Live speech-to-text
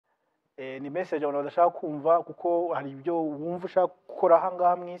ni message abantu badashaka kumva kuko hari ibyo wumva ushaka gukora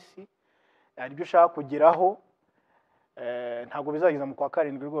ahangaha mu isi, hari ibyo ushaka kugeraho, ntabwo bizageza mu kwa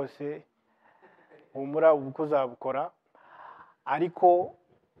karindwi rwose, humura uko uzabukora, ariko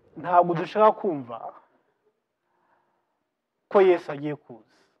ntabwo dushaka kumva ko Yesu agiye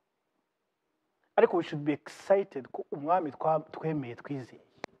kuza. Ariko we should be excited ko umwami twemeye twizeye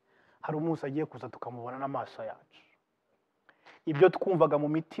hari umunsi agiye kuza tukamubona n'amaso yacu. Ibyo twumvaga mu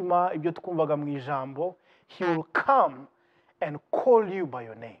mitima, ibyo twumvaga mu ijambo, he will come and call you by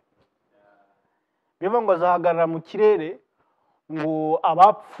your name. Bivuga ngo azahagarara mu kirere ngo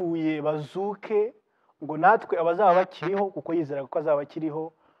abapfuye bazuke, ngo natwe abazaba bakiriho kuko yizera ko azaba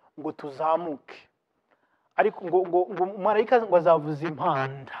akiriho ngo tuzamuke. Ariko ngo marayika ngo azavuza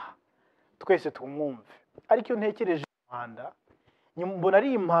impanda twese tumwumve. Ariko iyo ntekereje impanda mbona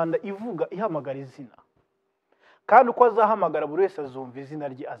ari impanda ivuga ihamagara izina, kandi uko azahamagara buri wese azumva izina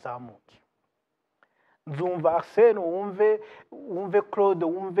rye azamuke. Nzumva Arsene, wumve Claude,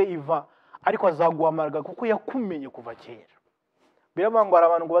 wumve Iva, ariko azaguhamagara kuko yakumenye kuva kera. Biravuga ngo hari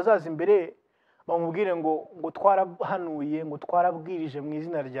abantu ngo bazaza imbere bamubwire ngo twarahanuye, ngo twarabwirije mu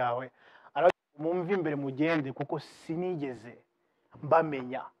izina ryawe, mumve imbere mugende kuko sinigeze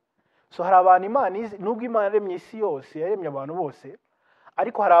mbamenya. So hari abantu Imana izi, nubwo Imana yaremye isi yose, yaremye abantu bose,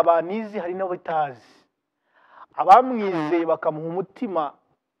 ariko hari abantu izi, hari n'abo itazi. Abamwizeye bakamuha umutima,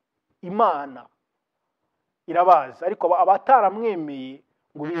 Imana irabazi, ariko abataramwemeye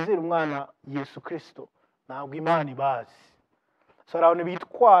ngo bizere umwana Yesu Kristo ntabwo Imana ibazi. So hari abantu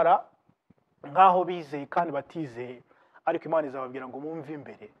bitwara nkaho bizeye kandi batizeye, ariko Imana izababwira ngo mumve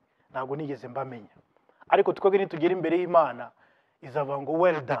imbere, ntabwo nigeze mbamenya. Ariko twebwe nitugera imbere y'Imana izavuga ngo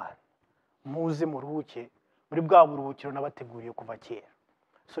well done, muze muruhuke muri bwa buruhukiro nabateguriye kuva kera.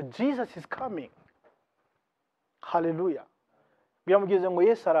 So Jesus is coming. Hallelujah. Biramugeze ngo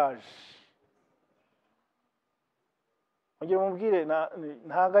Yesu araje. Mugiye mubwire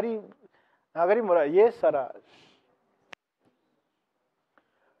ntago ari mura, Yesu araje.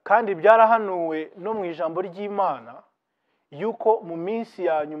 Kandi byarahanuwe no mu ijambo ry'Imana yuko mu minsi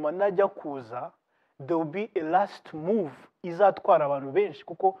ya nyuma najya kuza there will be a last move izatwara abantu benshi,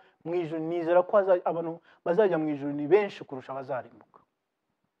 kuko mu ijuru nizera ko abantu bazajya mu ijuru ni benshi kurusha abazarimbuka.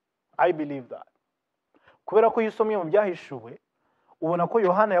 I believe that. Kubera ko yisomye mu byahishuwe ubona ko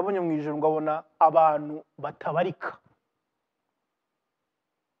Yohana yabonye mu ijuru ngo abona abantu batabarika.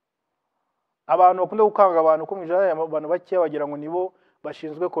 Abantu bakunda gukanga abantu ko mu ijuru hari abantu bake bagira ngo nibo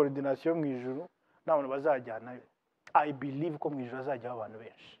bashinzwe coordination mu ijuru, n'abantu bazajyanayo. I believe ko mu ijuru azajya abantu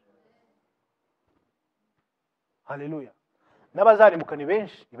benshi. Hallelujah. N'abazarimbuka ni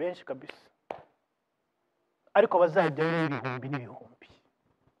benshi kabisa. Ariko bazajya n'ibihumbi n'ibihumbi.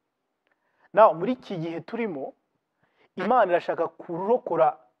 Now muri iki gihe turimo Imana irashaka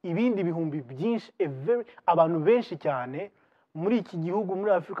kurokora ibindi bihumbi byinshi, abantu benshi cyane muri iki gihugu,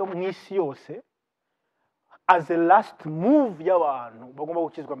 muri Afrika, mu isi yose, as a last move y'abantu bagomba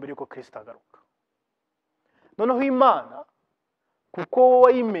gukizwa mbere yuko Kristo agaruka. Noneho Imana kuko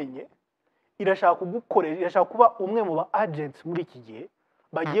wayimenye irashaka kugukorera, irashaka kuba umwe mu ba agents muri iki gihe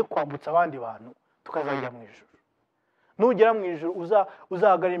bagiye kwambutsa abandi bantu tukazajya mu ijuru. Nugera mu ijuru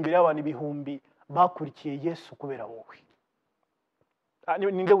uzahagara imbere y'abantu ibihumbi bakurikiye Yesu kubera wowe.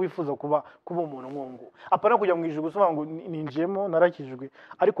 Ninde wifuza kuba umuntu nk'uwo? Apana kujya mu ijuru gusobanura ngo ninjiyemo narakijwe,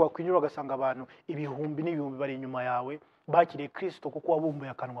 ariko wakwinjira ugasanga abantu ibihumbi n'ibihumbi bari inyuma yawe bakiriye Kristo kuko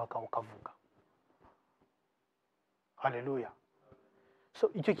wabumbuye akanwa kawe kavuga. Hallelujah.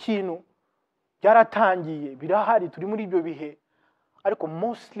 So icyo kintu byaratangiye, birahari, turi muri ibyo bihe, ariko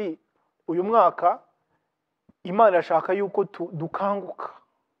mostly uyu mwaka Imana irashaka yuko dukanguka,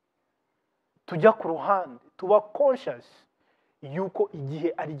 tujya ku ruhande, tuba conscious yuko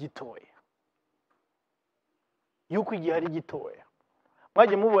igihe ari gitoya. Yuko igihe ari gitoya.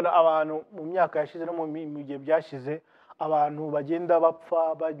 Mwaje mubona abantu mu myaka yashize no mu gihe byashize abantu bagenda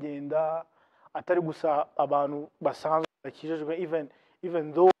bapfa, bagenda atari gusa abantu basanzwe bakijijwe,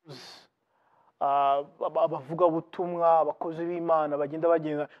 even those abavuga butumwa, abakozi b'Imana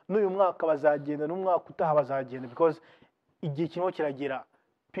bagenda n'uyu mwaka bazagenda, n'umwaka utaha bazagenda, because igihe kimwe kiragera,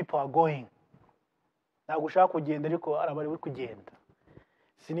 people are going. Ntabwo ushaka kugenda ariko arabari buri kugenda.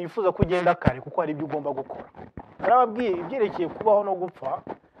 Sinifuza kugenda kare kuko hari ibyo ugomba gukora. Narababwiye ibyerekeye kubaho no gupfa,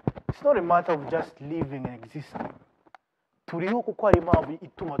 it's not a matter of just living and existing. Turiho kuko hari impamvu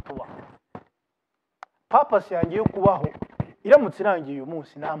ituma tubaho. Purpose yanjye yo kubaho iramutse irangiye uyu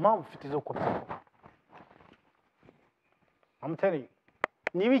munsi nta mpamvu ufite zo kubaho. I'm telling you,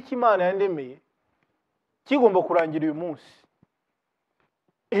 niba Imana yandemeye kigomba kurangira uyu munsi,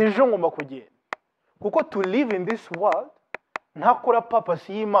 ejo ngomba kugenda. Kuko to live in this world ntakora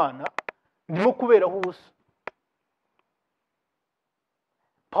purpose y'Imana ndimo kuberaho ubusa.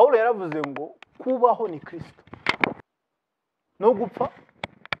 Pawulo yaravuze ngo kubaho ni Kristo, no gupfa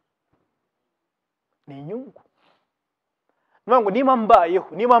ni inyungu. Ngo niba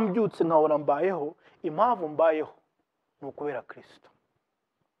mbayeho, niba mbyutse nkabona mbayeho, impamvu mbayeho ni ukubera Kristo.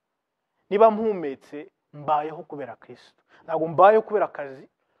 Niba mpumetse mbayeho kubera Kristo. Ntabwo mbayeho kubera akazi,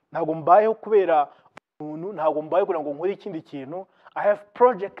 ntabwo mbayeho kubera umuntu, ntabwo mbayeho kugira ngo nkore ikindi kintu. I have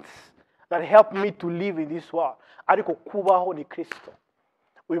projects that help me to live in this world. Ariko kubaho ni Kristo.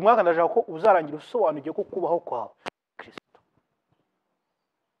 Uyu mwaka ndashaka ko uzarangira usobanukiye ko kubaho kwawe Kristo.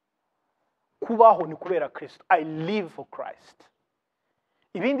 Kubaho ni kubera Kristo. I live for Christ.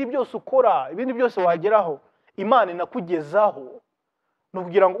 Ibindi byose ukora, ibindi byose wageraho, Imana inakugezaho no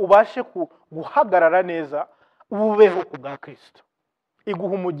kugira ngo ubashe guhagarara neza, ubeho ku bwa Kristo.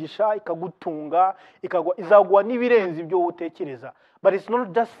 Iguha umugisha, ikagutunga, izaguha n'ibirenze ibyo utekereza. But it's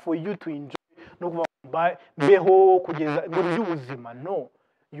not just for you to enjoy no kuba beho kugeza mu by'ubuzima. No,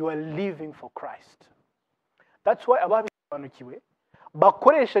 you are living for Christ. That's why ababisobanukiwe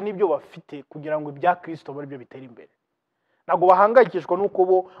bakoresha n'ibyo bafite kugira ngo ibya Kristo bari byo bitera imbere. Ntabwo bahangayikishwa nuko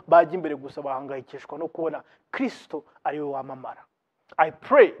bo bajya imbere gusa, bahangayikishwa no kubona Kristo ari we wamamara. I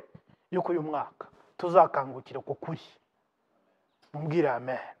pray yuko uyu mwaka tuzakangukira ku kuri. Mumbwire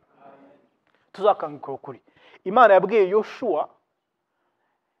amen. Tuzakangukira ku kuri. Imana yabwiye Yoshua,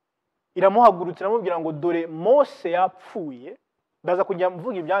 iramuhagurutse iramubwira ngo dore Mose yapfuye. Ndaza kujya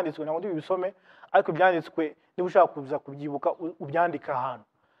mvuga ibyanditswe ntabwo ndibisome, ariko ibyanditswe niba ushaka kuza kubyibuka ubyandika ahantu.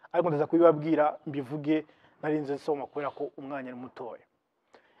 Ariko ndaza kubibabwira mbivuge narinze nsoma kubera ko umwanya ari mutoya.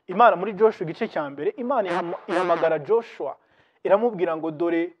 Imana muri Joshua igice cya mbere, Imana ihamagara Joshua iramubwira ngo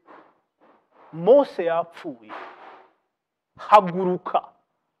dore Mose yapfuye, haguruka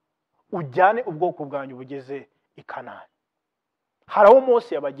ujyane ubwoko bwanyu bugeze i Kanani. Hari aho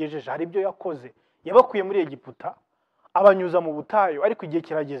Mose yabagejeje, hari ibyo yakoze, yabakuye muri Egiputa abanyuza mu butayu, ariko igihe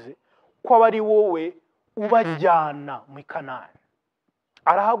kirageze ko aba ari wowe ubajyana mu Kanani.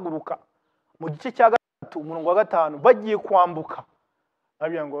 Arahaguruka mu gice cya gatatu umurongo wa 5 bagiye kwambuka,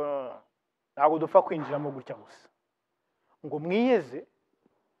 ababwira ngo ntabwo dupfa kwinjiramo gutya gusa, ngo mwiyeze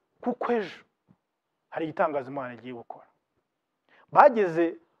kuko ejo hari igitangaza Imana igiye gukora.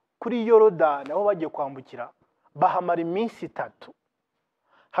 Bageze kuri Yorodani aho bagiye kwambukira, bahamara iminsi 3.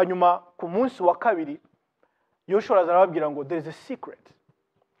 Hanyuma ku munsi wa kabiri Yoshua arababwira ngo there is a secret.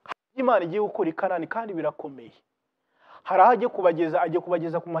 Imana igiye gukora i Kanani kandi birakomeye. Hari aho agiye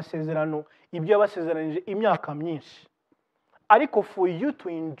kubageza ku masezerano, ibyo yabasezeranije imyaka myinshi. Ariko for you to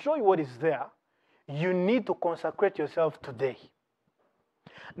enjoy what is there, you need to consecrate yourself today.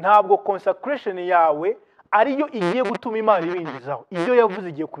 Ntabwo consecration yawe ariyo igiye gutuma Imana ibinjizaho. Ibyo yavuze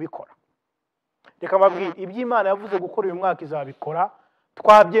igiye kubikora. Reka mbabwire, ibyo Imana yavuze gukora uyu mwaka izabikora,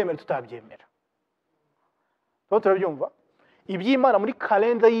 twabyemera tutabyemera. Turabyumva? Iby'Imana muri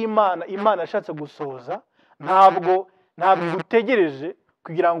kalenda y'Imana, Imana yashatse gusohoza, ntabwo utegereje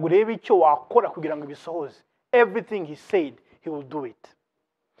kugira ngo urebe icyo wakora kugira ngo bisohoze. Everything he said, he will do it.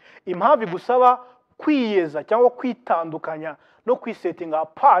 Impamvu gusaba kwiyeza cyangwa kwitandukanya no kwisetting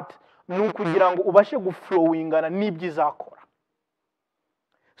apart ni ukugira ngo ubashe guflowingana n'ibyo izakora.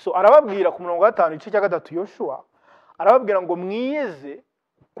 So arababwira ku murongo wa 5 igice cya 3 Yoshua, arababwira ngo mwiyeze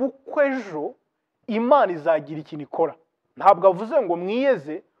kuko ejo Imana izagira ikintu ikora. Ntabwo avuze ngo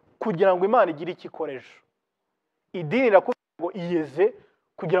mwiyeze kugira ngo Imana igire icyo ikora ejo. Idini rirakuvuga ngo iyeze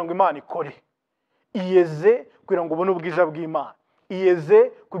kugira ngo Imana ikore. Iyeze kugira ngo ubone ubwiza bw'Imana. Iyeze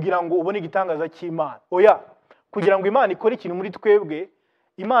kugira ngo ubone igitangaza cy'Imana. Oya, kugira ngo Imana ikore ikintu muri twebwe,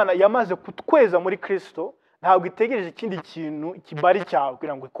 Imana yamaze kutweza muri Kristo, ntabwo itegereje ikindi kintu kibari cyawe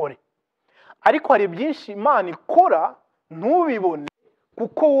kugira ngo ikore. Ariko hari byinshi Imana ikora ntubibone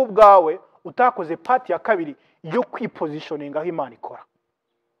kuko wowe ubwawe utakoze part ya kabiri yo kwipositioninga aho Imana ikora.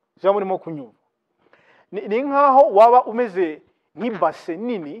 Zaba murimo kunyumva. Ni nkaho waba umeze nk'ibase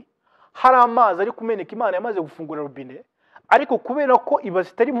nini, hari amazi ari kumeneka, Imana yamaze gufungura robine, ariko kubera ko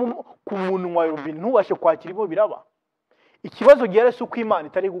ibase itari ku munwa wa robine ntubashe kwakira ibyo biraba. Ikibazo gihari si uko Imana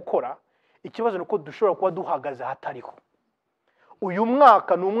itari gukora, ikibazo nuko dushobora kuba duhagaze hatariho. Uyu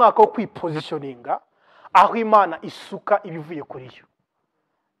mwaka ni umwaka wo kwipositioninga aho Imana isuka ibivuye kuri yo.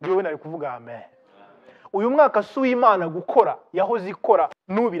 Ndiwe nari kuvuga amen. Uyu mwaka si uw'Imana gukora, yahoze ikora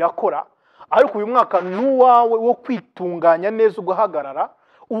nubirakora, ariko uyu mwaka nuwawe wo kwitunganya neza, ugahagarara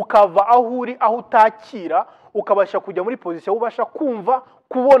ukava aho uri, aho utakira, ukabasha kujya muri position ubasha kumva,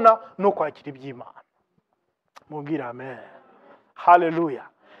 kubona no kwakira iby'Imana. Mubwira amen. Hallelujah.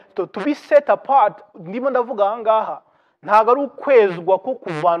 To be set apart, ndimo ndavuga ahangaha, ntago ari ukwezwa ko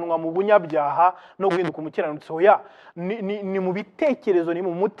kuvanwa mu bunyabyaha no guhinduka umukiranutsi. Oya, ni mu bitekerezo, ni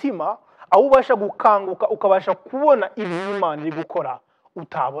mu mutima, aho ubasha gukanguka ukabasha kubona ibyo Imana iri gukora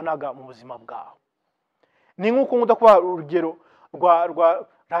utabonaga mu buzima bwawe. Ni nk'uko nkunda kuba urugero rwa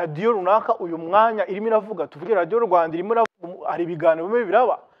radiyo runaka uyu mwanya irimo iravuga, tuvuge radiyo Rwanda irimo hari ibiganiro bimwe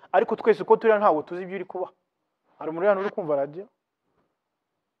biraba, ariko twese uko turi ntabwo tuzi ibyo iri kuba. Hari umuntu hano uri kumva radiyo?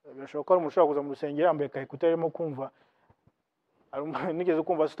 Birashoboka ko ari umuntu ushobora kuza mu rusengero yambaye kahikuta arimo kumva. Nigeze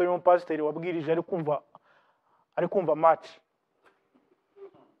kumva story y'umupasiteri wabwirije ari kumva match,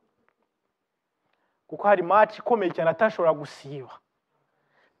 kuko hari match ikomeye cyane atashobora gusiba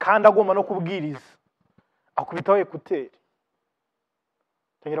kandi agomba no kubwiriza, akubitaho ekuteri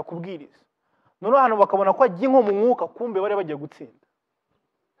tangira kubwiriza. None hano bakabona ko agiye nko mu mwuka, kumbe bari bagiye gutsinda,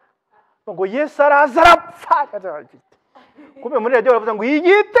 ngo Yesu araza arapfa, kumbe muri radio baravuga ngo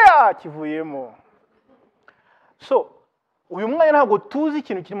yigite kivuyemo. So uyu mwanya ntabwo tuzi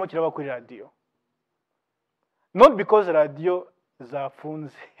ikintu kirimo kiraba kuri radio, not because radio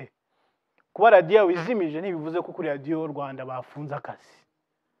zafunze. Kuba radio wizimije ntibivuze ko kuri radio Rwanda bafunze akazi,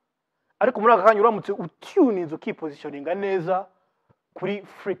 ariko muri aka kanya uramutse utuninze ukipositioninga neza kuri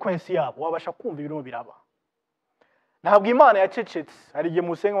frequency yabo wabasha kumva ibintu biraba. Ntabwo Imana yacecetse. Hari igihe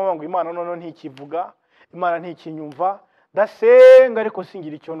musenga ngo Imana none ntikivuga, Imana ntikinyumva, ndasenga ariko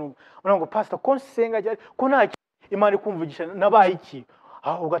singira icyo numva. Ngo pastor ko nsenga ko nta Imana ikumvugisha nabaye iki?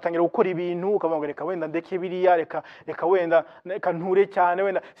 Aho ugatangira gukora ibintu ukavuga reka wenda ndeke biriya, reka wenda reka nture cyane,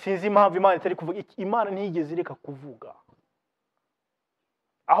 wenda sinzi impamvu Imana itari kuvuga. Imana ntiyigeze ireka kuvuga,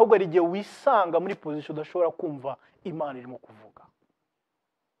 ahubwo ari igihe wisanga muri position udashobora kumva Imana irimo kuvuga.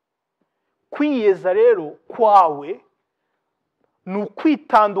 Kwiyeza rero kwawe ni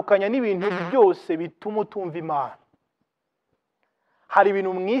ukwitandukanya n'ibintu byose bituma utumva Imana. Hari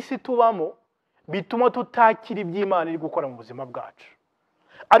ibintu mu isi tubamo bituma tutakira iby'Imana iri gukora mu buzima bwacu,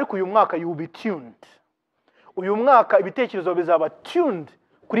 ariko uyu mwaka you be tuned. Uyu mwaka ibitekerezo bizaba tuned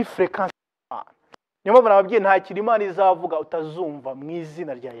kuri frequency y'Imana. Niyo mpamvu nababwiye nta kintu Imana izavuga utazumva mu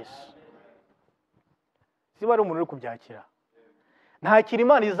izina rya Yesu. Siba ari umuntu uri kubyakira. Nta kintu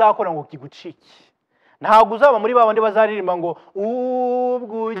Imana izakora ngo kigucike. Ntabwo uzaba muri babandi bazaririmba ngo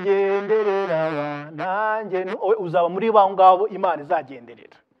ubwo ugenderera nanjye, uzaba muri ba ngabo Imana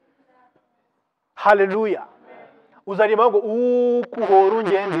izagenderera. Haleluya. Uzaririmba ngo uko uhora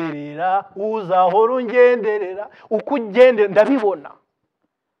ungenderera uzahora ungenderera, uko ugendera ndabibona.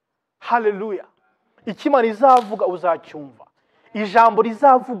 Haleluya. Ikimana izavuga uzacyumva, ijambo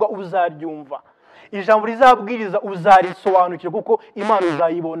rizavuga uzaryumva, ijambo rizabwiriza uzarisobanukira, kuko Imana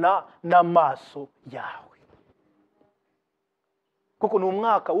uzayibona n'amaso yawe. Kuko ni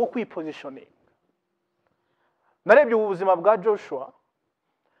umwaka wo kwipositioning. Narebye ubuzima bwa Joshua,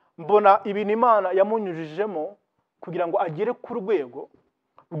 mbona ibintu Imana yamunyujijemo kugira ngo agere ku rwego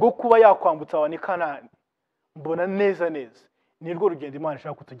rwo kuba yakwambutsa abantu i Kanani. Mbona neza ni rwo rugendo Imana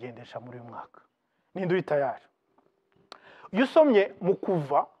ishaka kutugendesha muri uyu mwaka. Ninde uri tayari? Iyo usomye mu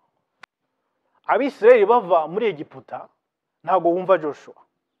Kuva, Abisirayeli bava muri Egiputa, ntabwo wumva Joshua.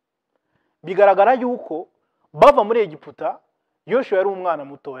 Bigaragara yuko bava muri Egiputa, Joshua yari umwana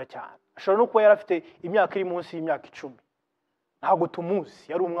mutoya cyane. Ashobora no kuba yari afite imyaka iri munsi y'imyaka 10. Ntabwo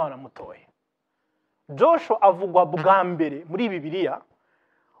tumuzi, yari umwana mutoya. Joshua avugwa bwa mbere muri Bibiliya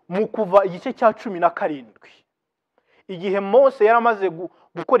mu Kuva igice cya 17. Igihe Mose yari amaze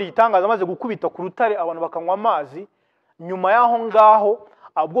gukora igitangaza, amaze gukubita ku rutare abantu bakanywa amazi, nyuma yaho ngaho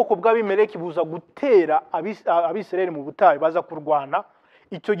ubwoko bw'Abimeleki buza gutera Abisirayeli mu butayu, baza kurwana.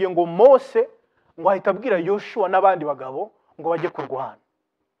 Icyo gihe ngo Mose ngo ahita abwira Joshua n'abandi bagabo ngo bajye kurwana.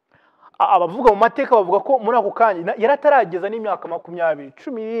 Abavuga mu mateka bavuga ko muri ako kanya yari atarageza n'imyaka 20,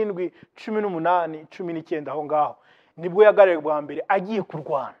 17, 18, 19 aho ngaho nibwo yagaraye bwa mbere agiye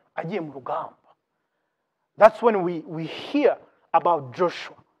kurwana, agiye mu rugamba. That's when we hear about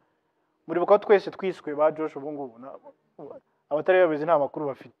Joshua. Muribuka twese twiswe ba Joshua bungu, abatari babizi nta makuru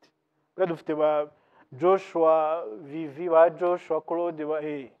bafite. Bwa dufite ba Joshua Vivi, ba Joshua Claude, ba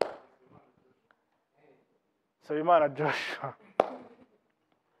Sabimana Joshua.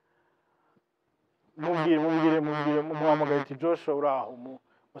 Mubwire muhamagaye ati Joshua uraho,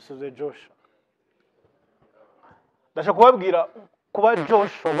 musuze Joshua. Ndashaka kubabwira kuba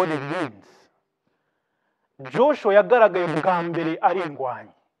Joshua what it means. Joshua yagaragaye bwa mbere ari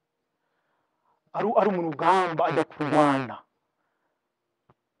indwanyi, ari umuntu ugamba ajya kurwana.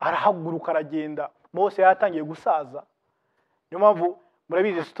 Arahaguruka aragenda. Mose yatangiye gusaza, niyo mpamvu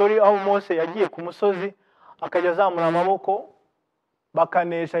murabizi story aho Mose yagiye ku musozi akajya azamura amaboko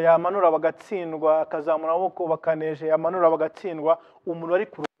bakanesha, yamanura bagatsindwa, akazamura amaboko bakanesha, yamanura bagatsindwa. Umuntu ari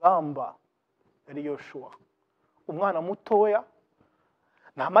ku rugamba ari Joshua, umwana mutoya.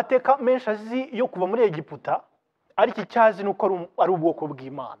 Nta mateka menshi azi yo kuva muri Egiputa, ariko icyazi nuko ari ubwoko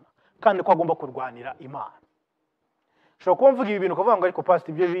bw'Imana kandi ko agomba kurwanira Imana. Ushobora kuba mvuga ibi bintu ukavuga ngo ariko pastor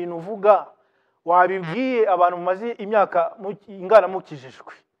ibyo bintu uvuga wabibwiye abantu mumaze imyaka ingana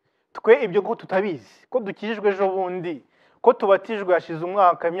mukijijwe. Twe ibyo ko tutabizi, ko dukijijwe ejo bundi, ko tubatijwe hashize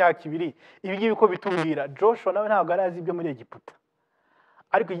umwaka imyaka ibiri, ibi ngibi ko bitubwira. Joshua nawe ntabwo arazi ibyo muri Egiputa,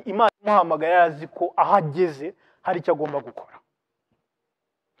 ariko Imana imuhamagaye yarazi ko ahageze hari icyo agomba gukora.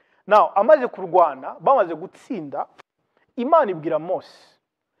 Now amaze kurwana, bamaze gutsinda, Imana ibwira Mose,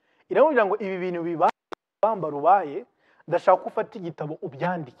 iramubwira ngo ibi bintu bibamba rubaye, ndashaka ufata igitabo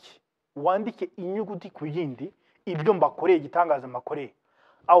ubyandike, wandike inyuguti ku yindi ibyo mbakoreye, igitangaza makoreye.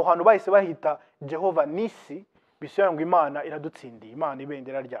 Aho hantu bahise bahita Jehova Nisi, bisobanura ngo Imana iradutsindiye, Imana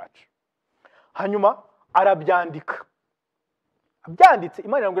ibendera ryacu. Hanyuma arabyandika. Abyanditse,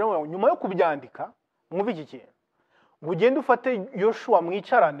 Imana irambwira ngo nyuma yo kubyandika, mwumve iki kintu, ngo ugende ufate Yoshua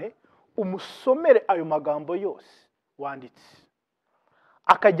mwicarane, umusomere ayo magambo yose wanditse.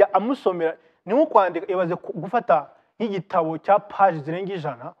 Akajya amusomera, ni nko kwandika, ibaze gufata nk'igitabo cya page zirenga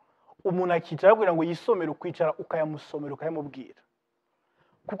 100, umuntu akicara kugira ngo yisomere, ukwicara ukayamusomera ukayamubwira.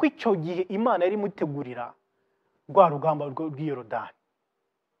 Kuko icyo gihe Imana yari mutegurira rwa rugamba rw'Yorodani.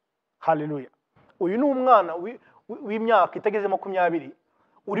 Haleluya. Uyu ni umwana w'imyaka itageze 20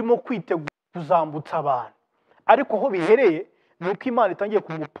 urimo kwitegura kuzambutsa abantu, ariko aho bihereye nuko Imana itangiye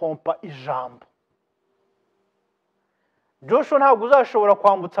kumupompa ijambo. Joshua ntabwo uzashobora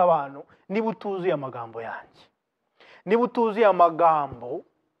kwambutsa abantu niba utuzuye amagambo yanjye, niba utuzuye amagambo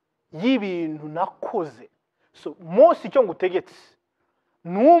y'ibintu nakoze. So Mose icyo ngutegetse,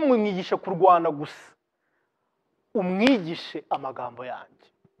 numwigishe kurwana gusa, umwigishe amagambo yanjye.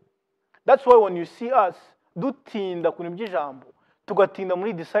 That's why when you see us dutinda ku by'ijambo, tugatinda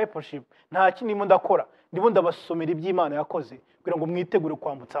muri discipleship, nta kindi ndimo ndakora, ndimo ndabasomera iby'Imana yakoze kugira ngo mwitegure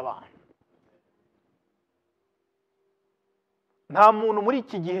kwambutsa abantu. Nta muntu muri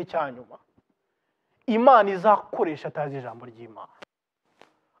iki gihe cya nyuma Imana izakoresha atazi ijambo ry'Imana.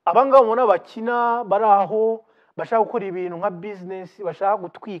 Abangabo mubona bakina baraho, bashaka gukora ibintu nka business, bashaka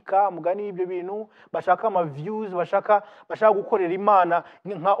gutwika mugani ibyo bintu, bashaka ama views, bashaka gukorera Imana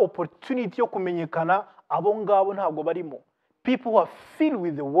nka opportunity yo kumenyekana, abo ngabo ntabwo barimo. People who are filled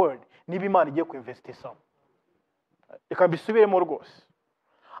with the word niba Imana igiye ku investisamo. Reka bisubiremo rwose,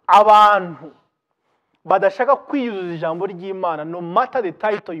 abantu badashaka kwiyuzuza ijambo ry'Imana, no matter the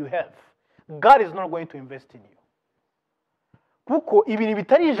title you have, God is not going to invest in you. Kuko ibintu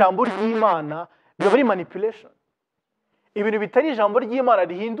bitari ijambo ry'Imana biba ari manipulation. Ibintu bitari ijambo ry'Imana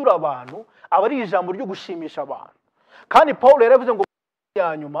rihindura abantu, aba ari ijambo ryo gushimisha abantu. Kandi Paulo yaravuze ngo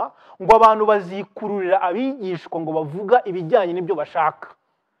ya nyuma ngo abantu bazikururira abigishwa ngo bavuga ibijyanye n'ibyo bashaka,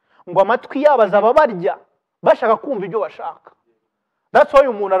 ngo amatwi yabo azaba barya bashaka kumva ibyo bashaka. That's why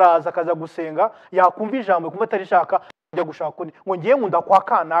umuntu araza akaza gusenga, yakumva ijambo kumva atarishaka, ajya gushaka ngo ngiye nkunda kwa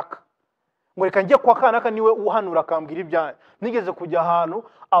kanaka, ngo reka ngiye kwa kanaka niwe uhanura akambwira ibyanjye. Nigeze kujya ahantu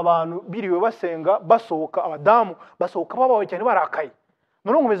abantu biriwe basenga, basohoka, abadamu basohoka babawe cyane barakaye,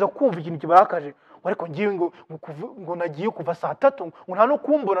 none ngomeza kumva ikintu kibarakaje, ariko ngiye ngo nagiye kuva saa 3 ngo nta no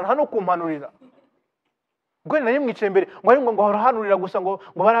kumbona, nta no kumpanurira. Ngo nari mwicaye imbere ngo ari ngo harahanurira gusa ngo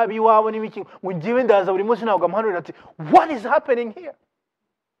barabi iwabo n'ibiki, ngo ngiwe ndaza buri munsi ntabwo amhanurira. Ati what is happening here?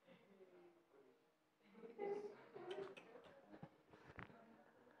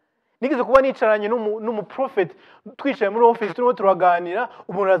 Nigeze kuba nicaranye n'umuprofeti, twicaye muri office turimo turaganira,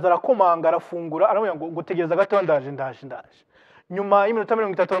 umuntu azarakomanga arafungura, aramubwira ngo gutegereza gato, ndaje. Nyuma y'iminota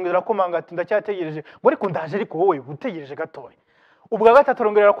 30 arongera arakomanga ati ndacyategereje. Ngo ariko ndaje, ariko wowe utegereje gato. Ubwa gatatu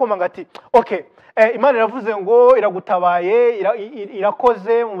arongera arakomanga ati okay, Imana iravuze ngo iragutabaye,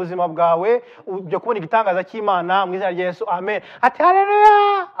 irakoze mu buzima bwawe, byo kubona igitangaza cy'Imana mu izina rya Yesu, amen. Ati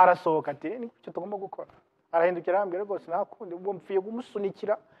haleluya. Arasohoka ati ni cyo tugomba gukora. Arahindukira arambwira rwose nakundi, ubwo mpfiye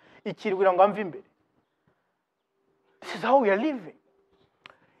gumusunikira ikirwira ngo amve imbere. This is how we are living.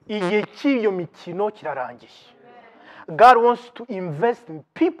 Igihe cy'iyo mikino kirarangiye. God wants to invest in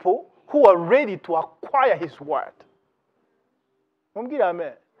people who are ready to acquire his word. Mumbwira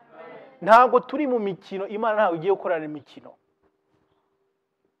amen. Ntabwo turi mu mikino, Imana ntabwo igiye gukorana imikino.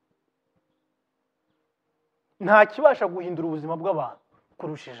 Nta kibasha guhindura ubuzima bw'abantu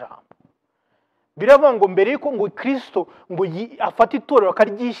kurusha ijambo. Biravuga ngo mbere yuko ngo Kristo ngo afata itorero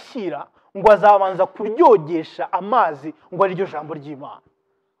akaryishyira, ngo azabanza kuryogesha amazi, ngo ari ryo jambo ry'Imana.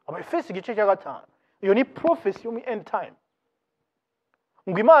 Abefesi igice cya 5. Iyo ni prophecy yo mu end time.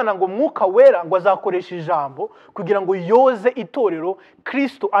 Ngo Imana ngo Mwuka Wera ngo azakoresha ijambo kugira ngo yoze itorero,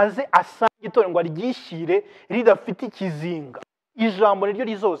 Kristo aze asange itorero ngo aryishyire ridafite ikizinga. Ijambo niryo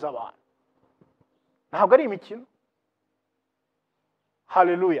rizoza abantu, ntabwo ari imikino.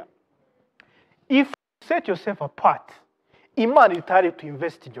 Hallelujah. If you set yourself apart, Imana itari to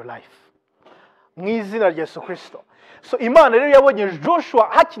invest in your life. Mu izina rya Yesu Kristo. So Imana rero yabonye Joshua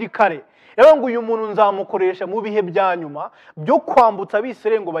hakiri kare. Rero ngo uyu muntu nzamukoresha mu bihe bya nyuma byo kwambutsa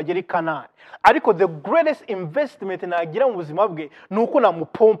Abisirayeli ngo bagere i Kanani. Ariko the greatest investment nagira mu buzima bwe nuko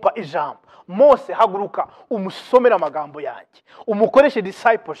namupompa ijambo. Mose haguruka umusomera amagambo yanjye. Umukoreshe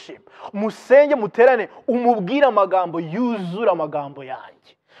discipleship. Musenge muterane umubwira amagambo yuzura amagambo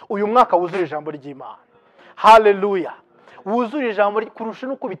yanjye. Uyu mwaka wuzura ijambo ry'Imana. Hallelujah. Wuzura ijambo kurusha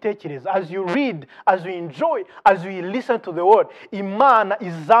nuko bitekereza. As you read, as you enjoy, as you listen to the word, Imana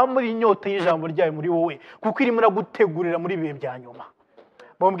izamura inyota y'ijambo ryayo muri wowe kuko irimo gutegurira muri bihe bya nyuma.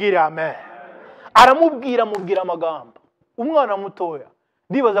 Mumbwire amen. Aramubwira amagambo. Umwana mutoya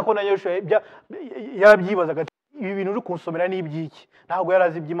ndibaza ko na Yoshua yarabyibazaga ibi bintu uri kunsomera n'ibyiki. Ntabwo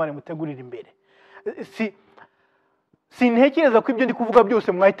yarazi iby'Imana imutegurira imbere. Sintekereza ko ibyo ndi kuvuga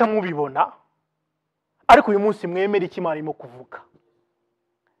byose mwahita mubibona. Ariko uyu munsi mwemera iki Imana irimo kuvuga.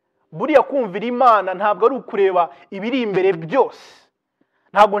 Buriya kumvira Imana ntabwo ari ukureba ibiri imbere byose.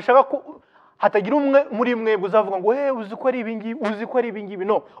 Ntabwo nshaka ko hatagira umwe muri mwe uzavuga ngo uzi ko ari ibi ngibi.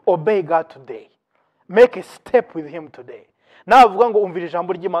 No, obey God today. Make a step with him today. Navuga ngo umvira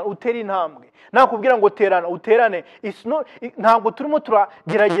ijambo ry'Imana utera intambwe. Nakubwira ngo uterane. Ntabwo turimo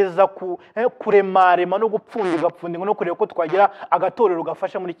turagerageza kuremarema no gupfundinga no kureba ko twagira agatorero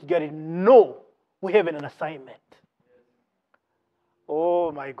gafasha muri Kigali. No. We have an assignment.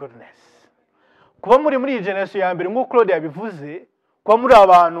 Oh my goodness. Kuba muri generation ya mbere ngo Claude yabivuze, kuba muri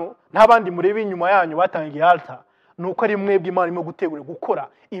abantu ntabandi murebe inyuma yanyu batangiye altar, nuko ari mwebwe Imana irimo gutegura gukora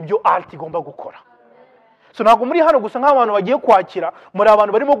ibyo altar igomba gukora. So ntabwo muri hano gusa nk'abantu bagiye kwakira, muri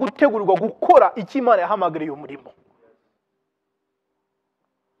abantu barimo gutegurirwa gukora icyo Imana yahamagariye umurimo.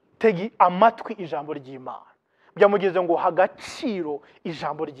 Tegi amatwi ijambo ry'Imana. Byamugeze ngo hagaciro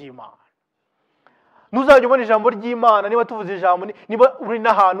ijambo ry'Imana. Nuzajya ubona ijambo ry'Imana, niba tuvuze ijambo, niba uri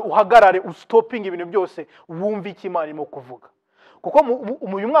n'ahantu uhagarare ustoping ibintu byose wumva icyo Imana irimo kuvuga. Kuko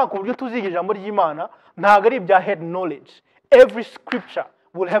mu uyu mwaka uburyo tuziga ijambo ry'Imana ntabwo ari ibya head knowledge. Every scripture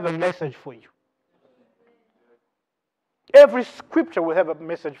will have a message for you. Every scripture will have a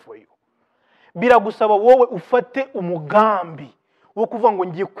message for you. Biragusaba wowe ufate umugambi wo kuvuga ngo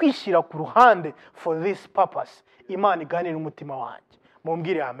ngiye kwishyira ku ruhande for this purpose. Imana iganira umutima wanjye.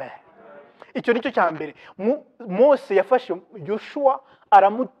 Mumbwire amen. Icyo nicyo cya mbere. Mose yafashe Joshua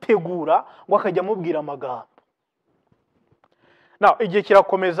aramutegura ngo akajya amubwira amagambo. Now igihe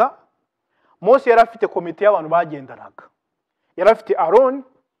kirakomeza. Mose yari afite komite y'abantu bagendanaga. Yari afite Aaron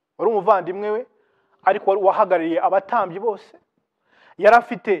wari umuvandimwe we ariko wahagarariye abatambyi bose. Yari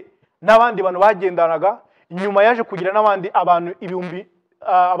afite n'abandi bantu bagendanaga. Nyuma yaje kugira n'abandi abantu ibihumbi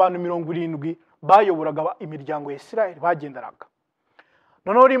abantu 70 bayoboraga imiryango ya Israel bagendanaga.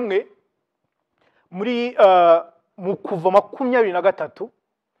 Noneho rimwe muri mu kuva 23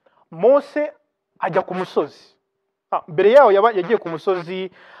 Mose ajya ku musozi. Mbere yaho yagiye ku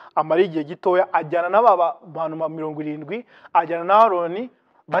musozi amara igihe gitoya ajyana n'aba bantu 70 ajyana na Aaron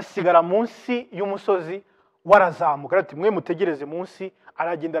basigara munsi y'umusozi warazamuka. Ati mwe mutegereze munsi,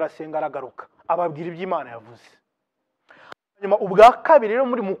 aragenda arasenga aragaruka ababwira iby'Imana yavuze. Nyuma ubwa kabiri rero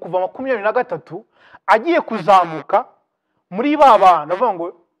muri mu kuva 23 agiye kuzamuka muri babana bavuga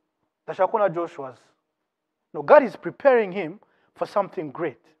ngo ndashaka na Joshua. No, God is preparing him for something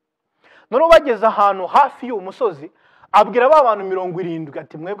great. None bageze ahantu hafi y'uwo musozi abwira abantu 70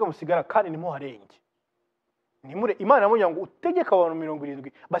 ati mwebwe musigara kandi nimuharenge. Nimure Imana yamunya ngo utegeka abantu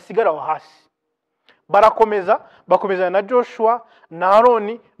 70 basigara aho hasi. Bakomeza na Joshua na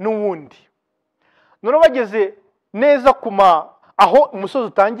Aaron n'uwundi. None bageze neza kuma aho umusozi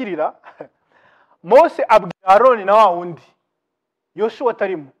utangirira Mose abwira Aaron na wundi Joshua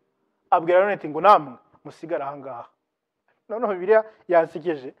atarimo abwira Aaron ati ngo namwe musigara ahangaha. Noneho Bibiliya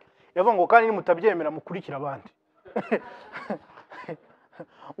yasekeje yavuga ngo kandi nimutabyemera mukurikira abandi.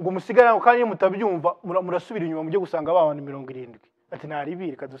 Ngo musigara kandi mutabyumva murasubira inyuma mujye gusanga abantu 70. Ati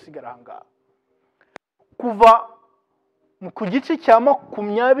naribiri kadusigara ahangaha. Kuva ku gice cya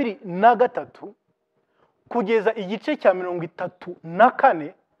 23 kugeza igice cya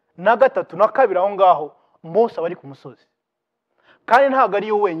 34 na gatatu na kabiri aho ngaho Mose abari ku musozi. Kandi ntabwo ari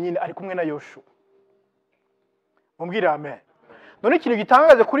yo wenyine ari kumwe na Yoshua. Mumbwire amen. None ikintu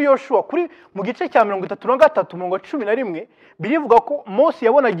gitangaje kuri Yoshua kuri mu gice cya 33 mu 11 birivuga ko Mose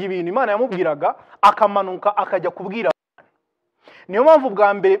yabonaga ibintu Imana yamubwiraga akamanuka akajya kubwira. Niyo mpamvu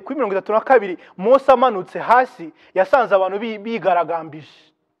bwa mbere kuri 32 Mose amanutse hasi yasanze abantu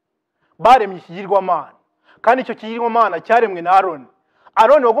bigaragambije. Baremye ikigirwamana. Kandi icyo kigirwamana cyaremwe na Aaron.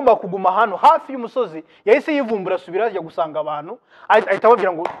 Aaron wagomba kuguma hano hafi y'umusozi yahise yivumbura asubira ajya gusanga abantu ahita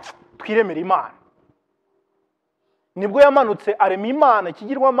ababwira ngo twiremere Imana. nibwo yamanutse arema Imana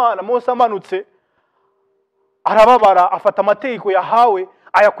ikigirwamana. Mose amanutse arababara, afata amategeko yahawe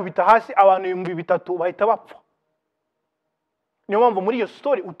ayakubita hasi, abantu 3,000 bahita bapfa. Niyo mpamvu muri iyo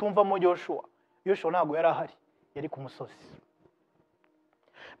story utumvamo Joshua ntago yari ahari, yari ku musozi.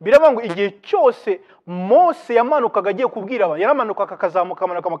 Biraba ngo igihe cyose Mose yamanukaga agiye kubwira abantu, yaramanuka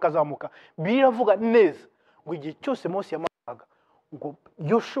akazamuka, biravuga neza ngo igihe cyose Mose yamanukaga ngo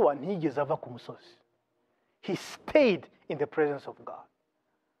Joshua ntiyigeze ava ku musozi. He stayed in the presence of God.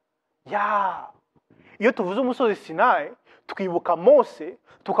 Iyo tuvuze umusozi Sinai twibuka Mose,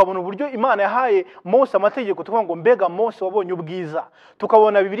 tukabona uburyo Imana yahaye Mose amategeko, tuvuga ngo mbega Mose wabonye ubwiza.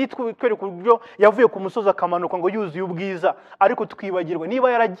 Tukabona Bibiliya twereka uburyo yavuye ku musozi akamanuka ngo yuzuye ubwiza, ariko twibagirwa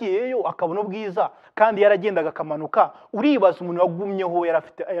niba yaragiyeyo akabona ubwiza kandi yaragendaga akamanuka, uribaza umuntu wagumyeho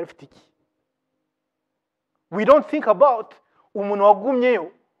yarafite iki? We don't think about umuntu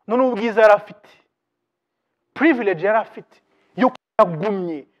wagumyeyo none ubwiza yarafite, privilege yarafite yo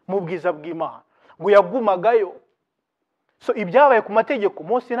yagumye mu bwiza bw'Imana, ngo yagumagayo. So ibyabaye ku mategeko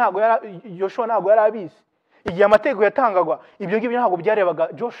Mose Joshua ntago yari abizi. Igihe amategeko yatangagwa ibyo ngibyo ntago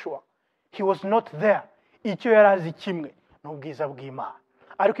byarebaga Joshua. He was not there. Icyo yarazi kimwe n'ubwiza bw'Imana,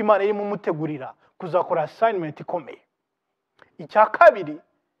 ariko Imana iri mu mutegurira kuzakora assignment ikomeye. Icya kabiri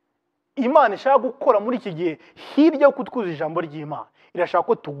Imana ishaka gukora muri iki gihe, hirya yo kutwuza ijambo ry'Imana, irashaka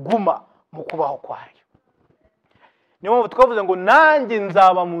ko tuguma mu kubaho kwayo. Niyo mpamvu twavuze ngo nanjye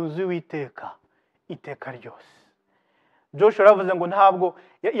nzaba mu nzu y'Uwiteka iteka ryose. Joshua yaravuze ngo ntabwo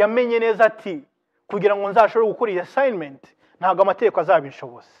yamenye neza ati kugira ngo nzashobore gukora iyi assignment ntabwo amategeko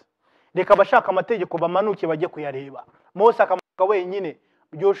azabinshoboza, reka abashaka amategeko bamanuke bajye kuyareba. Mose akamanuka wenyine.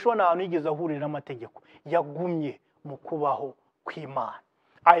 Joshua nta hantu yigeze ahurira n'amategeko, yagumye mu kubaho kw'Imana.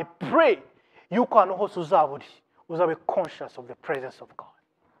 I pray yuko ahantu hose uzabe conscious of the presence of God.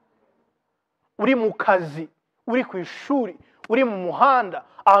 Uri mu kazi, uri ku ishuri, uri mu muhanda,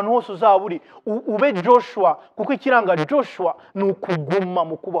 ahantu hose uzaburi ube Joshua, kuko ikiranga Joshua ni ukuguma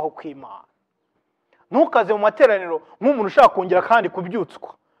mu kubaho kw'Imana. Ntukaze mu materaniro nk'umuntu ushaka kongera kandi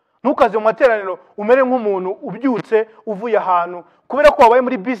kubyutswa. Ntukaze mu materaniro umere nk'umuntu ubyutse uvuye ahantu kubera ko wabaye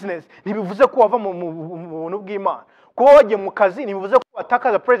muri business, ntibivuze ko wava mu buntu bw'Imana. Kuba wagiye mu kazi ntibivuze ko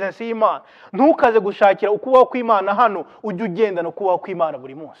watakaza presence y'Imana. Ntukaze gushakira ukubaho kw'Imana hano, ujye ugenda no kubaho kw'Imana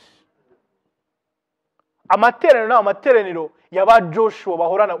buri munsi. Amateraniro yaba Joshua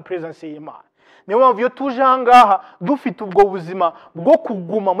bahorana presence y'Imana. Niyo mpamvu iyo tuje ahangaha dufite ubwo buzima bwo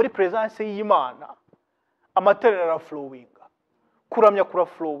kuguma muri presence y'Imana, amateraniro araflowinga, kuramya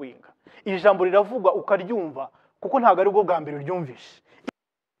kuraflowinga, ijambo riravuga ukaryumva, kuko ntago ari bwo bwa mbere uryumvishe.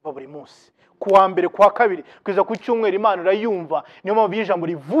 Buri munsi kuwa mbere, kuwa kabiri, kugeza ku cyumweru Imana urayumva. Niyo mpamvu ijambo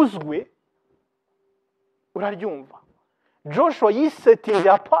rivuzwe uraryumva. Joshua yisetting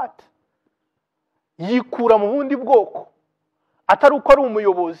apart, yikura mu bundi bwoko, atari uko ari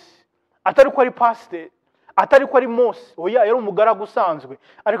umuyobozi, atari uko ari pastor, atari uko ari Mose. Oya, yari umugaragu usanzwe,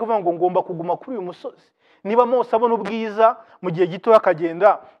 ariko avuga ngo ngomba kuguma kuri uyu musozi. Niba Mose abona ubwiza mu gihe gito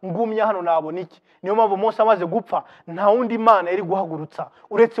akagenda, ngumya hano nabona iki? Niyo mpamvu Mose amaze gupfa nta wundi Imana yari guhagurutsa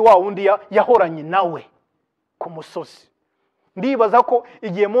uretse wa wundi yahoranye nawe ku musozi. Ndibaza ko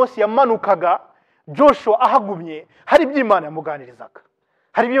igihe Mose yamanukaga, Joshua ahagumye, hari iby'Imana yamuganirizaga,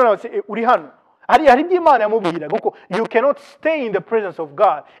 hari iby'Imana uri hano, hari iby'Imana yamubwiraga, kuko you cannot stay in the presence of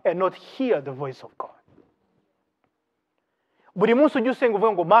God and not hear the voice of God. Buri munsi ujye usenga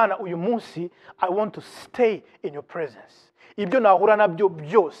uvuga ngo Mana, uyu munsi I want to stay in your presence. Ibyo nahura nabyo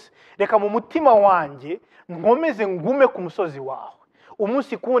byose, reka mu mutima wanjye nkomeze ngume ku musozi wawe.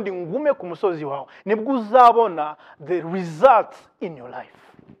 Umunsi kundi ngume ku musozi wawe, nibwo uzabona the results in your life.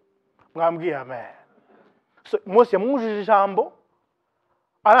 Mwambwiye amen. So Mose yamwujije ijambo,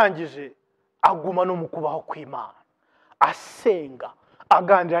 arangije aguma no mu kubaho kw'Imana, asenga,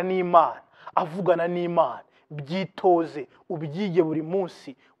 aganira n'Imana, avugana n'Imana. Byitoze, ubyige buri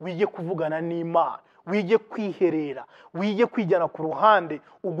munsi, wige kuvugana n'Imana, wige kwiherera, wige kwijyana ku ruhande,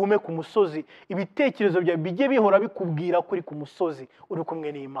 ugume ku musozi. Ibitekerezo byawe bijye bihora bikubwira kuri ku musozi uri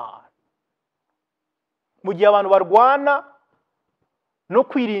kumwe n'Imana. Mu gihe abantu barwana no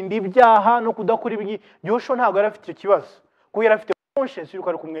kwirinda ibyaha no kudakora ibingi, Joshua ntabwo yari afite icyo kibazo, kuko yari afite conscience yuko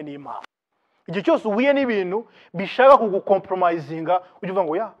ari kumwe n'Imana. Igihe cyose uhuye n'ibintu bishaka kugucompromisinga, ujye uvuga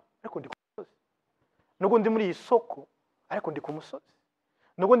ngo ya, ariko ndi ku musozi. Nubwo ndi muri iyi soko, ariko ndi ku musozi.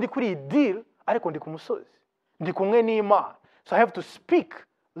 Nubwo ndi kuri iyi deal, ariko ndi ku musozi. Ndi kumwe n'Imana. So I have to speak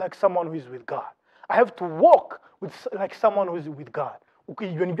like someone who is with God. I have to walk like someone who is with God.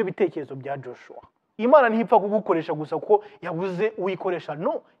 Ibyo nibyo bitekerezo bya Joshua. Imana ntipfa kugukoresha gusa kuko yabuze uyikoresha,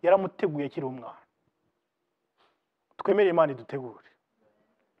 no, yaramuteguye akiri umwana. Twemere Imana idutegure.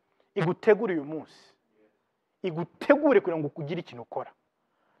 Igutegure uyu munsi. igutegure kugira ngo kugire ikintu ukora.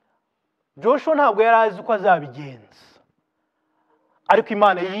 Joshua ntabwo yari azi uko azabigenza, ariko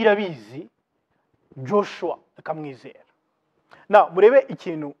Imana yirabizi, Joshua akamwizera. Na murebe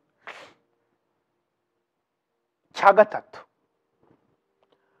ikintu cya gatatu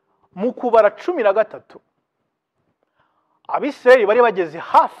mu kubara 13 Abisirayeli bari bageze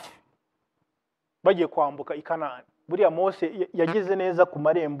hafi bagiye kwambuka i Kanani. Buriya Mose yageze neza ku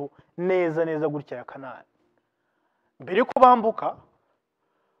marembo neza gutya ya Kanani. Mbere yuko bambuka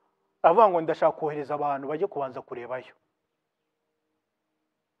avuga ngo ndashaka kohereza abantu bajye kubanza kurebayo.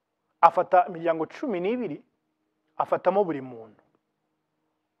 Afata imiryango 12 afatamo buri muntu.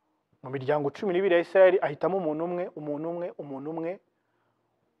 Mu miryango 12 ya Isirayeli ahitamo umuntu umwe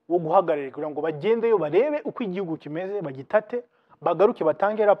wo guhagararira kugira ngo bagendeyo barebe uko igihugu kimeze, bagitate, bagaruke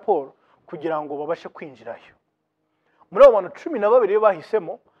batange raporo kugira ngo babashe kwinjirayo. Muri abo bantu 12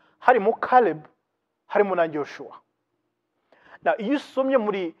 bahisemo harimo Caleb, harimo na Joshua. Na iyo usomye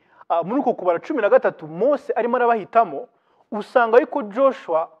muri uko kubara 13 Mose arimo arabahitamo, usanga yuko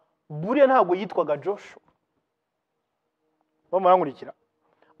Joshua buriya ntabwo yitwaga Joshua. Bamurankurikira.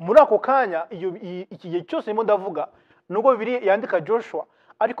 Muri ako kanya iki gihe cyose ndimo ndavuga, nubwo Bibiliya yandika Joshua,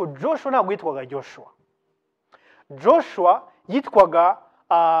 ariko Joshua ntabwo yitwaga Joshua. Joshua yitwaga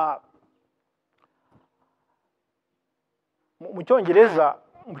mu Cyongereza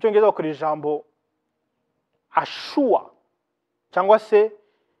bakoresha ijambo Ashua cyangwa se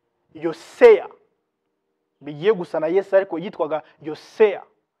Yoseya, bigiye gusa na Yesu ariko yitwaga Yoseya,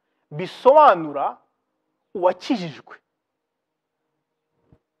 bisobanura uwakijijwe.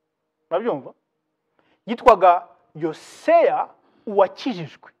 Nabyumva? Yitwaga Yoseya,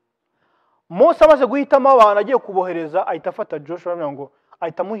 uwakijijwe. Mose amaze guhitamo abantu agiye kubohereza, ahita afata Joshua ngo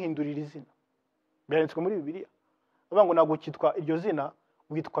ahita amuhindurira izina. Byanditswe muri Bibiliya. Avuga ngo ntabwo cyitwa iryo zina,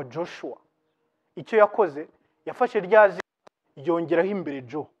 witwa Joshua. Icyo yakoze, yafashe rya zina yongeraho imbere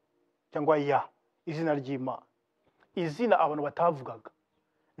Jo cyangwa ya, izina ry'Imana. Izina abantu batavugaga.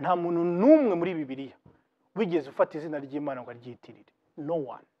 Nta muntu n'umwe muri Bibiliya wigeze ufata izina ry'Imana ngo aryitirire. No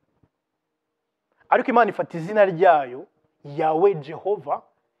one. Ariko Imana ifata izina ryayo Yawe Jehova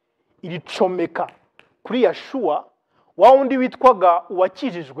iricomeka kuri Yashua, wa wundi witwaga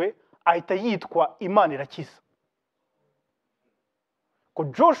uwakijijwe ahita yitwa Imana irakiza. Ko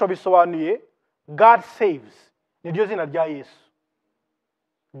Joshua bisobanuye God saves, niryo zina rya Yesu.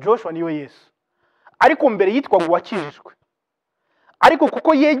 Joshua niwe Yesu. Ariko mbere yitwaga uwakijijwe. Ariko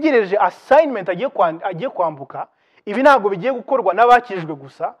kuko yegereje assignment agiye kwambuka, ibi ntabwo bigiye gukorwa n'abakijijwe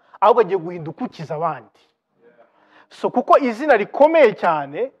gusa, ahubwo agiye guhinduka ukiza abandi. So kuko izina rikomeye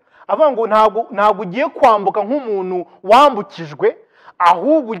cyane, avuga ngo ntabwo ugiye kwambuka nk'umuntu wambukijwe,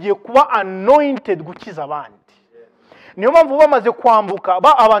 ahubwo ugiye kuba anointed gukiza abandi. Niyo mpamvu bamaze kwambuka,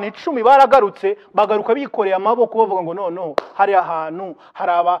 abantu 10 baragarutse, bagaruka bikoreye amaboko bavuga ngo no hari ahantu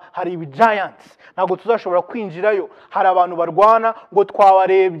hari ibi giants, ntabwo tuzashobora kwinjirayo. Hari abantu barwana ngo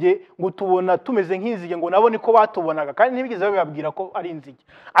twabarebye ngo tubona tumeze nk'inzige, ngo nabo niko batubonaga, kandi ntibigeze bababwira ko ari inzige.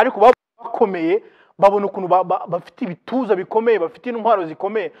 Ariko bakomeye, babona ukuntu bafite ibituza bikomeye, bafite intwaro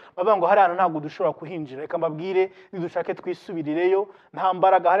zikomeye, bavuga ngo hari ahantu ntabwo dushobora kuhinjira, reka mbabwire nidushake twisubirireyo, nta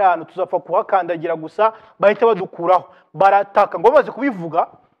mbaraga, hari ahantu tuzapfa kuhakandagira gusa bahita badukuraho. Barataka ngo bamaze kubivuga,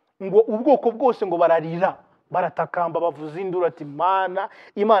 ngo ubwoko bwose ngo bararira, baratakamba bavuza induru ati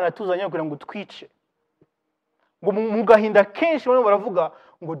Imana tuzanye kugira ngo twice. Ngo mu gahinda kenshi bamwe baravuga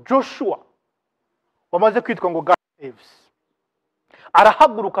ngo Joshua wamaze kwitwa ngo God saves,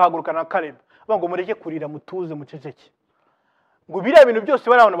 arahaguruka na Caleb, ngo mureke kurira mutuze muceceke. Ngo biriya bintu byose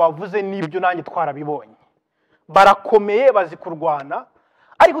bari abantu bavuze nibyo nanjye twarabibonye. Barakomeye, bazi kurwana,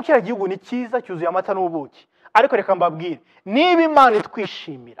 ariko kiriya gihugu ni cyiza, cyuzuye amata n'ubuki. Ariko reka mbabwire, niba Imana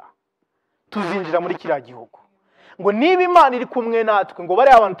itwishimira, tuzinjira muri kiriya gihugu. Ngo niba Imana iri kumwe natwe, ngo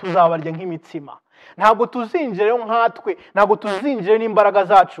bari abantu tuzabarya nk'imitsima. Ntabwo tuzinjirayo nkatwe, ntabwo tuzinjirayo n'imbaraga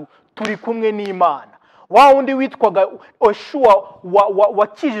zacu, turi kumwe n'Imana. Wa wundi witwaga Joshua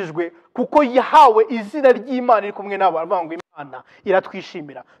wakijijwe kuko yahawe izina ry'Imana iri kumwe nabo, aravuga ngo Imana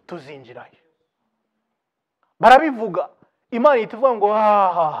iratwishimira, tuzinjirayo. Barabivuga, Imana itivuga ngo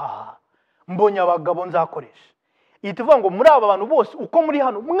mbonye abagabo nzakoresha. Itivuga ngo muri aba bantu bose uko muri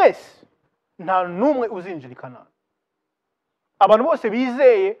hano mwese nta numwe uzinjira i Kanani. Abantu bose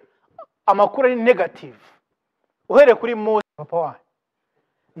bizeye amakuru ari negative, uhereye kuri Mose papa wawe,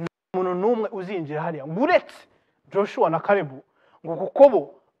 umuntu numwe uzinjira hariya uretse Joshua na Caleb, ngo kuko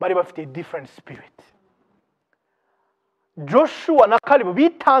bo bari bafite different spirit. Joshua na Caleb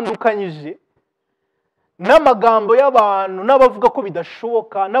bitandukanyije n'amagambo y'abantu, n'abavuga ko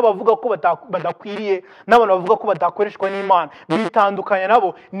bidashoboka, n'abavuga ko badakwiriye, n'abantu bavuga ko badakoreshwa n'Imana. Bitandukanye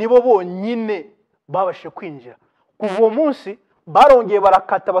nabo, nibo bonyine babashije kwinjira. Kuva uwo munsi barongeye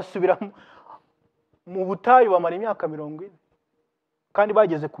barakata basubira mu butayu bamara imyaka 40 kandi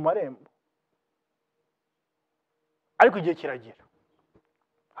bageze ku marembo. Ariko igihe kiragera.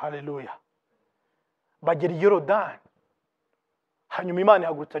 Haleluya. Bagera i Yorodani. Hanyuma Imana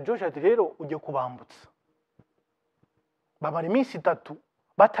ihagurutsa Joshua ati rero ugiye kubambutsa. Bamara iminsi 3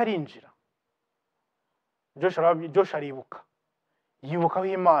 batarinjira. Joshua aribuka. Yibuka aho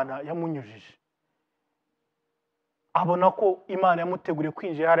Imana yamunyujije. Abona ko Imana yamuteguriye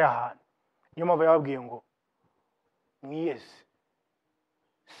kwinjira hari ahantu. Niyo mpamvu yababwiye ngo mwiyeze.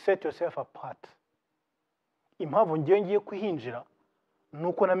 Set yourself apart. Impamvu ngiye kuhinjira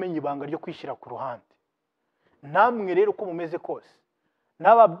nuko namenye ibanga ryo kwishyira ku ruhande. Namwe rero uko mumeze kose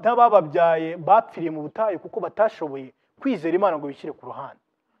n'abababyaye bapfiriye mu butayu kuko batashoboye kwizera Imana ngo bishyire ku ruhande.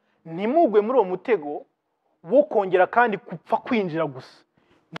 Ntimugwe muri uwo mutego wo kongera kandi kupfa kwinjira gusa.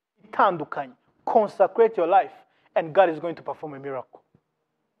 Itandukanye. Consecrate your life and God is going to perform a miracle.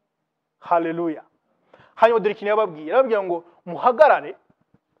 Hallelujah. Hanyuma dore ikintu yababwiye ngo muhagarare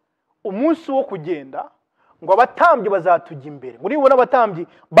umunsi wo kugenda ngo abatambyi bazatujya imbere. Muri ubona abatambyi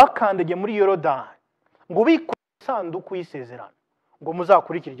bakandagiye muri Yorodani ngo bikore isanduku y'isezerano ngo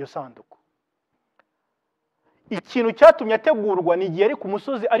muzakurikira iryo sanduku. Ikintu cyatumye ategurwa ni igihe ari ku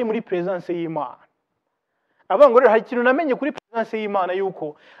musozi ari muri presence y'Imana. Avuga ngo rero hari ikintu namenye kuri presence y'Imana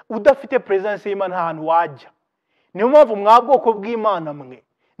yuko udafite presence y'Imana nta hantu wajya. Niyo mpamvu mwabwoko bw'Imana mwe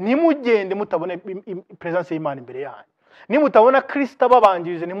nimugende mutabone presence y'Imana imbere yanyu. Nimutabona Kristo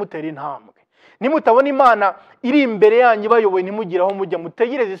ababanjirije nimutere intambwe. Nimutabona Imana iri imbere yanyu bayoboye nimugiraho mujya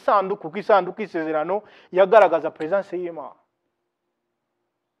mutegereze isanduku ku isanduku y'isezerano yagaragaza presence y'Imana.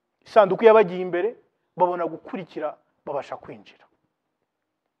 Isanduku yabagiye imbere babona gukurikira babasha kwinjira.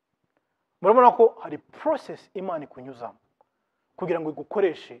 Murabona ko hari process Imana ikunyuzamo kugira ngo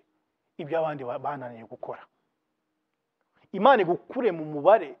igukoreshe ibyo abandi bananiye gukora. Imana igukure mu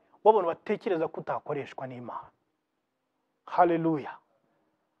mubare w'abantu batekereza ko utakoreshwa n'Imana. Hallelujah.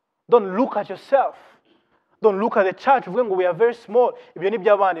 Don't look at yourself. Don't look at the church uvuge ngo we are very small. Ibyo ni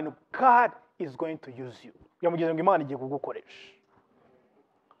by'abandi. God is going to use you. Yamugeze ngo Imana igiye kugukoresha.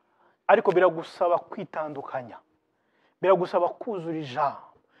 Ariko biragusaba kwitandukanya. Biragusaba kuzura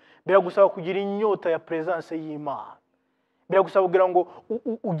ijambo. Biragusaba kugira inyota ya presence y'Imana. Biragusaba kugira ngo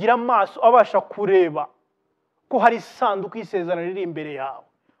ugira amaso abasha kureba ko hari isanduku y'isezerano riri imbere yawe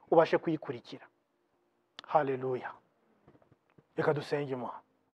ubashe kuyikurikira. Hallelujah. Reka dusenge Imana.